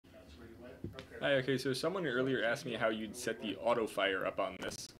Hi, okay, so someone earlier asked me how you'd set the auto fire up on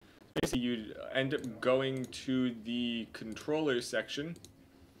this. Basically, you'd end up going to the controller section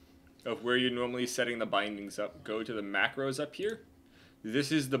of where you're normally setting the bindings up. Go to the macros up here.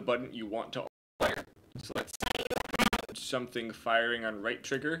 This is the button you want to fire. So let's say something firing on right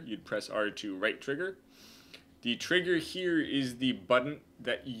trigger, you'd press R2 right trigger. The trigger here is the button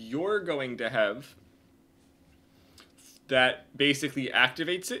that you're going to have that basically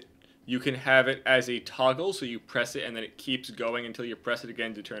activates it. You can have it as a toggle, so you press it and then it keeps going until you press it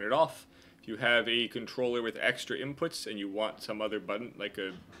again to turn it off. If you have a controller with extra inputs and you want some other button, like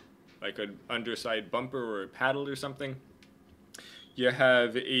an underside bumper or a paddle or something, you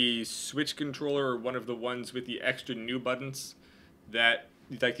have a switch controller or one of the ones with the extra new buttons that,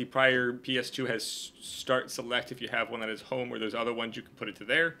 like the prior PS2 has start select. If you have one that is home, or those other ones, you can put it to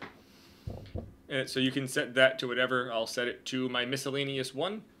there. And so you can set that to whatever. I'll set it to my miscellaneous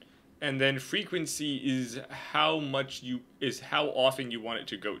one. And then frequency is how often you want it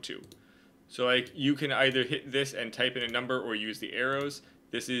to go to. So like you can either hit this and type in a number or use the arrows.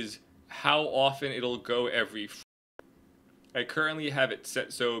 This is how often it'll go every frame. I currently have it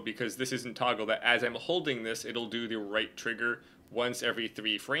set so, because this isn't toggle, that as I'm holding this, it'll do the right trigger once every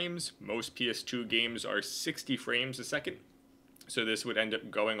 3 frames. Most PS2 games are 60 frames a second. So this would end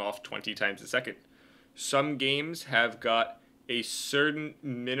up going off 20 times a second. Some games have got a certain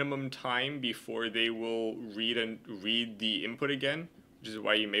minimum time before they will read the input again, which is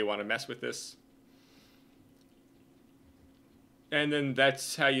why you may want to mess with this. And then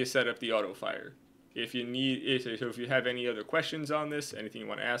that's how you set up the auto fire. If you have any other questions on this, anything you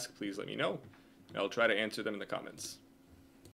want to ask, please let me know. I'll try to answer them in the comments.